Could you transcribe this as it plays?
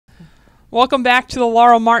Welcome back to the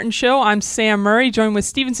Laurel Martin Show. I'm Sam Murray, joined with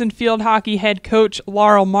Stevenson Field Hockey head coach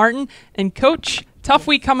Laurel Martin. And coach, tough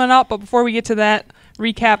week coming up, but before we get to that,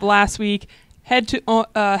 recap last week. Head on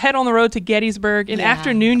the road to Gettysburg, an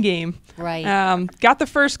afternoon game. Right. Got the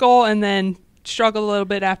first goal and then struggled a little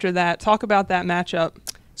bit after that. Talk about that matchup.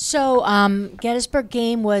 So Gettysburg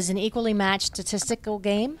game was an equally matched statistical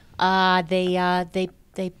game.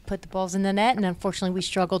 They put the balls in the net, and unfortunately we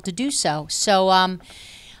struggled to do so. So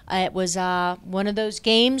it was one of those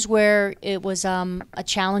games where it was a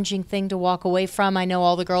challenging thing to walk away from. I know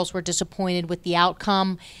all the girls were disappointed with the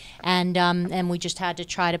outcome, and we just had to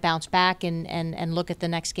try to bounce back and look at the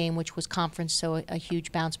next game, which was conference, so a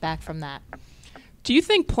huge bounce back from that. Do you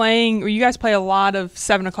think you guys play a lot of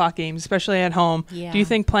 7 o'clock games, especially at home. Yeah. Do you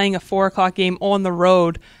think playing a 4 o'clock game on the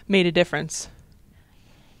road made a difference?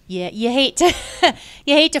 Yeah, you hate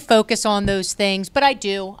to focus on those things, but I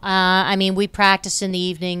do. I mean, we practice in the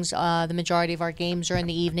evenings. The majority of our games are in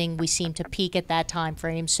the evening. We seem to peak at that time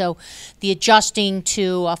frame. So the adjusting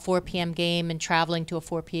to a 4 p.m. game and traveling to a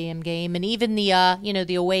 4 p.m. game, and even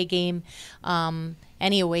the away game,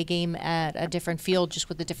 any away game at a different field, just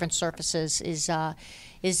with the different surfaces, is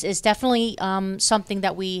definitely something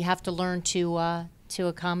that we have to learn to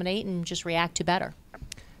accommodate and just react to better.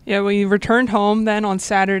 Yeah, we returned home then on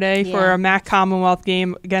Saturday for a MAC Commonwealth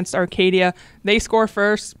game against Arcadia. They score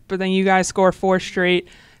first, but then you guys score 4 straight.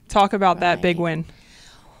 Talk about that big win.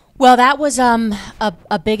 Well, that was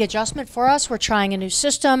a big adjustment for us. We're trying a new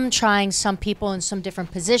system, trying some people in some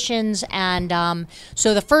different positions. And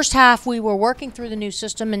so the first half we were working through the new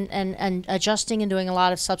system and adjusting and doing a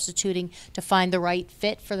lot of substituting to find the right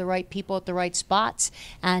fit for the right people at the right spots.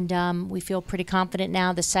 And we feel pretty confident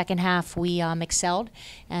now. The second half we excelled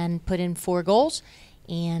and put in 4 goals.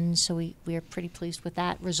 And so we are pretty pleased with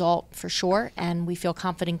that result for sure. And we feel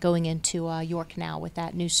confident going into York now with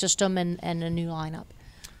that new system and a new lineup.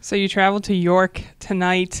 So you traveled to York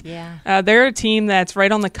tonight. Yeah. They're a team that's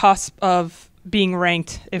right on the cusp of being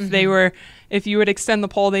ranked. If you would extend the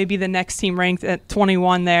poll, they'd be the next team ranked at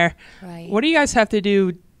 21 there. Right. What do you guys have to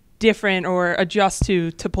do different or adjust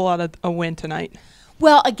to pull out a win tonight?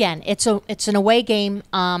 Well, again, it's an away game,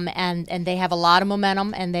 and they have a lot of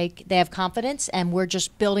momentum, and they have confidence, and we're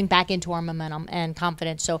just building back into our momentum and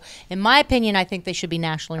confidence. So, in my opinion, I think they should be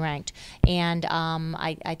nationally ranked, and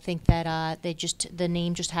I think that the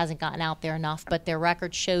name just hasn't gotten out there enough. But their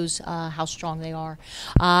record shows how strong they are.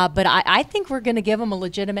 But I think we're going to give them a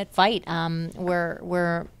legitimate fight.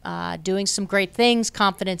 We're doing some great things.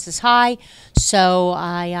 Confidence is high, so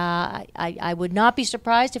I would not be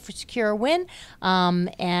surprised if we secure a win.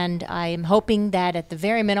 And I am hoping that at the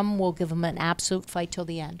very minimum we'll give them an absolute fight till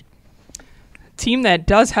the end. Team that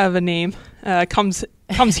does have a name comes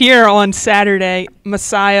here on Saturday.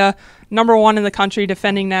 Messiah, #1 in the country,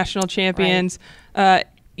 defending national champions. Right.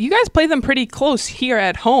 You guys play them pretty close here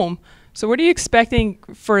at home. So what are you expecting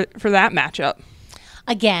for that matchup?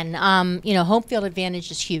 Again, home field advantage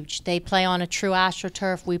is huge. They play on a true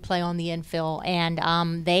AstroTurf. We play on the infill,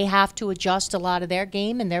 and they have to adjust a lot of their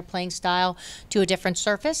game and their playing style to a different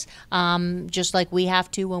surface, just like we have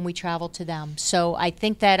to when we travel to them. So I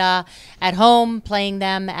think that at home, playing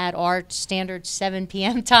them at our standard 7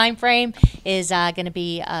 p.m. time frame is going to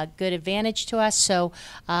be a good advantage to us. So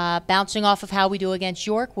bouncing off of how we do against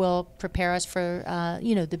York will prepare us for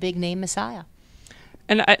the big name Messiah.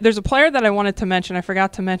 And there's a player that I wanted to mention. I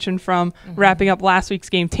forgot to mention from wrapping up last week's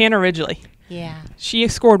game, Tanner Ridgely. Yeah. She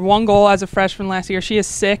scored 1 goal as a freshman last year. She has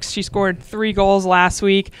 6. She scored 3 goals last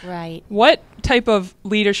week. Right. What type of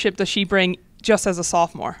leadership does she bring just as a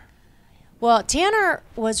sophomore? Well, Tanner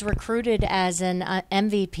was recruited as an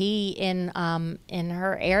MVP in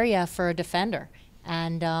her area for a defender.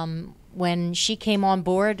 And when she came on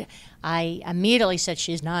board, I immediately said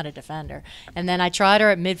she's not a defender. And then I tried her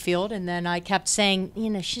at midfield, and then I kept saying,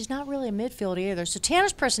 she's not really a midfielder either. So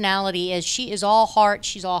Tanner's personality is she is all heart,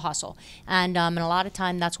 she's all hustle. And a lot of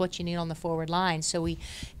time that's what you need on the forward line. So we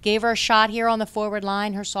gave her a shot here on the forward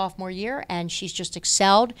line her sophomore year, and she's just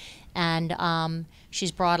excelled. And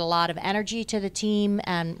she's brought a lot of energy to the team,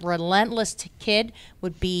 and relentless kid,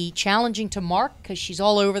 would be challenging to mark because she's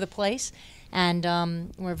all over the place. And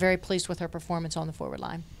we're very pleased with her performance on the forward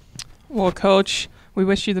line. Well, Coach, we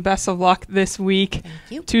wish you the best of luck this week. Thank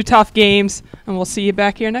you. 2 tough games, and we'll see you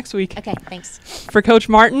back here next week. Okay, thanks. For Coach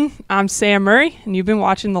Martin, I'm Sam Murray, and you've been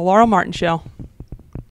watching The Laurel Martin Show.